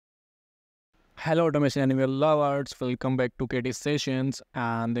Hello automation anywhere lovers, welcome back to KT Sessions,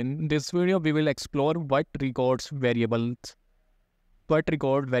 and in this video we will explore what record variables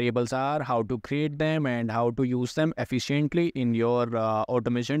are, how to create them and how to use them efficiently in your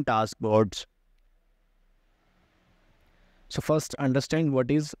automation task boards. So first understand what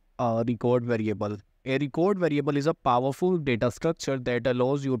is a record variable. A record variable is a powerful data structure that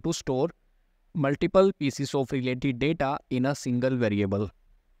allows you to store multiple pieces of related data in a single variable.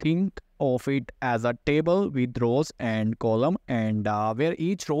 Think of it as a table with rows and column, and where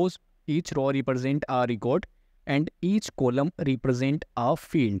each row represent a record and each column represent a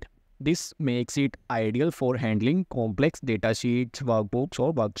field. This makes it ideal for handling complex data sheets, workbooks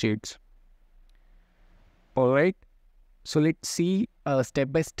or worksheets. Alright, so let's see a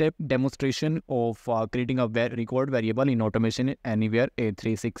step-by-step demonstration of creating a record variable in Automation Anywhere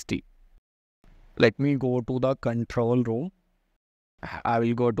A360. Let me go to the control row. I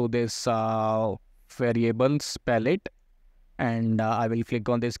will go to this variables palette and I will click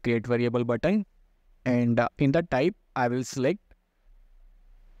on this create variable button, and in the type I will select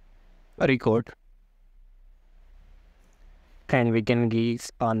a record and we can give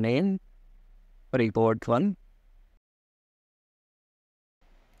a name record 1,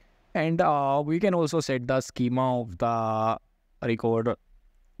 and we can also set the schema of the record.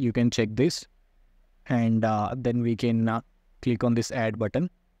 You can check this, and then we can click on this add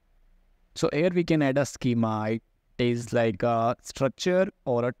button. So here we can add a schema. It is like a structure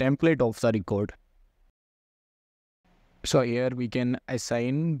or a template of the record. So here we can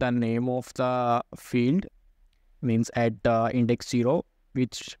assign the name of the field, means at index 0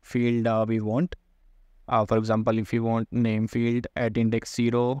 which field we want. For example, if you want name field at index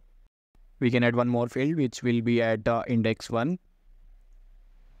 0, we can add one more field which will be at index 1,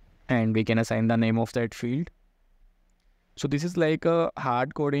 and we can assign the name of that field. So this is like a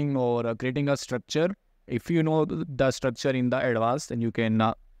hard coding or creating a structure. If you know the structure in the advanced, then you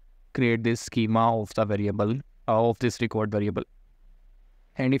can create this schema of the variable, of this record variable.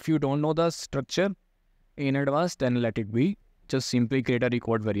 And if you don't know the structure in advanced, then let it be. Just simply create a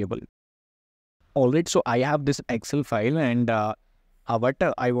record variable. Alright, so I have this Excel file, and what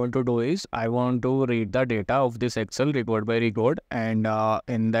I want to do is I want to read the data of this Excel record by record, and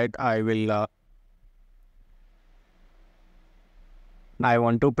in that I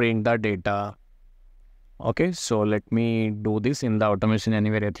want to print the data. Okay, so let me do this in the Automation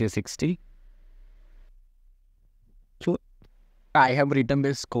Anywhere A360. So I have written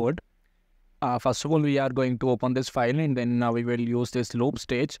this code. First of all, we are going to open this file, and then we will use this loop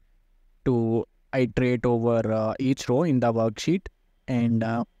stage to iterate over each row in the worksheet. And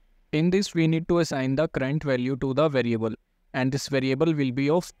in this, we need to assign the current value to the variable, and this variable will be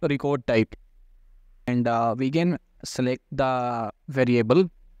of record type. And we can select the variable,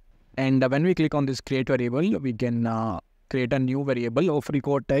 and when we click on this create variable, we can create a new variable of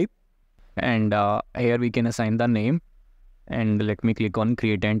record type, and here we can assign the name, and let me click on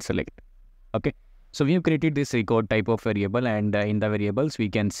create and select. Okay, so we have created this record type of variable, and in the variables we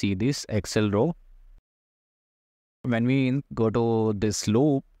can see this Excel row. When we go to this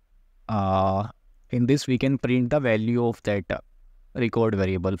loop, in this we can print the value of that record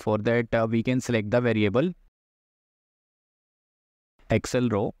variable. For that we can select the variable Excel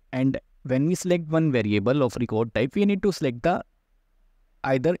row, and when we select one variable of record type, we need to select the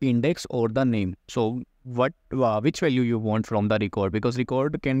either index or the name. So which value you want from the record, because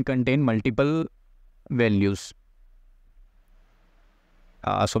record can contain multiple values.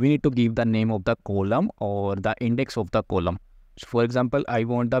 So we need to give the name of the column or the index of the column. So for example, I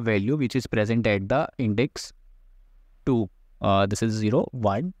want the value which is present at the index 2. This is 0,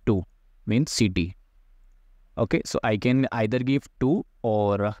 1, 2 means CT. Okay, so I can either give 2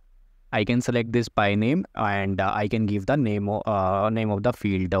 or I can select this by name, and I can give the name of the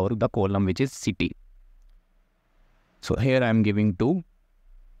field or the column which is CT. So here I am giving 2.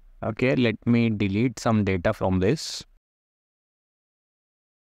 Okay, let me delete some data from this.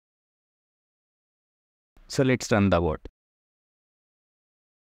 So let's run the code.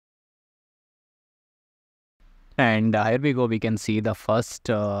 And here we go. We can see the first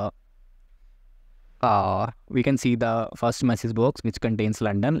message box which contains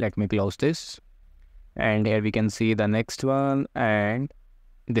London. Let me close this, and here we can see the next one, and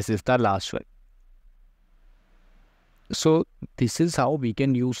this is the last one. So this is how we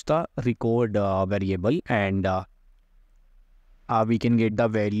can use the record variable, and we can get the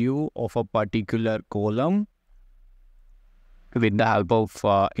value of a particular column with the help of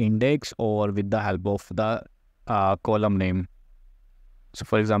index or with the help of the column name. So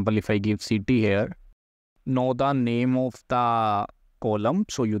for example, if I give CT here, know the name of the column,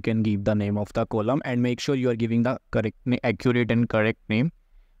 so you can give the name of the column and make sure you are giving the correct, accurate and correct name,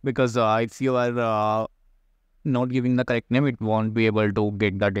 because if you are not giving the correct name, it won't be able to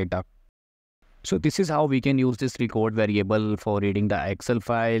get the data. So this is how we can use this record variable for reading the Excel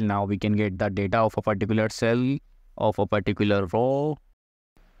file. Now we can get the data of a particular cell, of a particular row,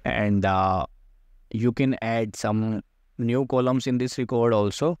 and you can add some new columns in this record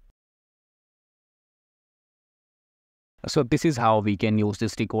also. So this is how we can use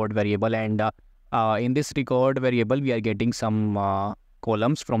this record variable, and in this record variable we are getting some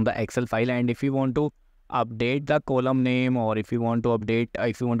columns from the Excel file, and if you want to update the column name, or if you want to update,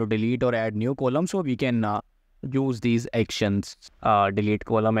 if you want to delete or add new column, so we can use these actions, delete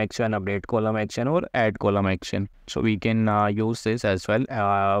column action, update column action, or add column action. So we can use this as well.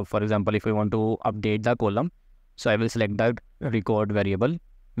 For example, if we want to update the column, so I will select the record variable,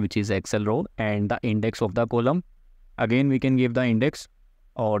 which is Excel row, and the index of the column. Again, we can give the index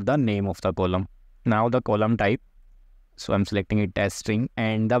or the name of the column. Now the column type, so I'm selecting it as string,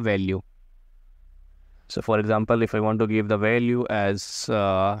 and the value. So for example, if I want to give the value as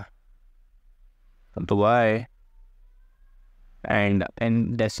y, and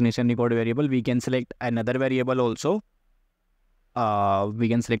in destination record variable, we can select another variable also. We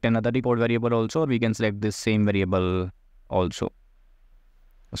can select another record variable also, or we can select this same variable also.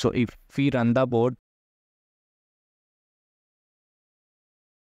 So if we run the board,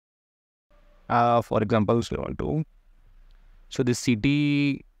 for example, so this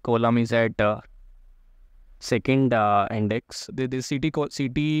CT column is at second index. The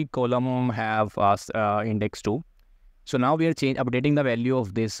CT column have index 2. So now we are updating the value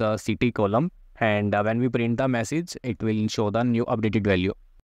of this CT column, and when we print the message, it will show the new updated value.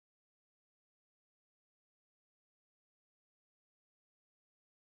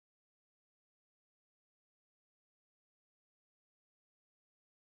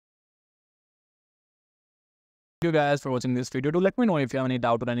 Thank you guys for watching this video. Do let me know if you have any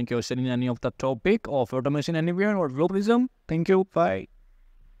doubt or any question in any of the topic of automation anywhere or globalism. Thank you. Bye.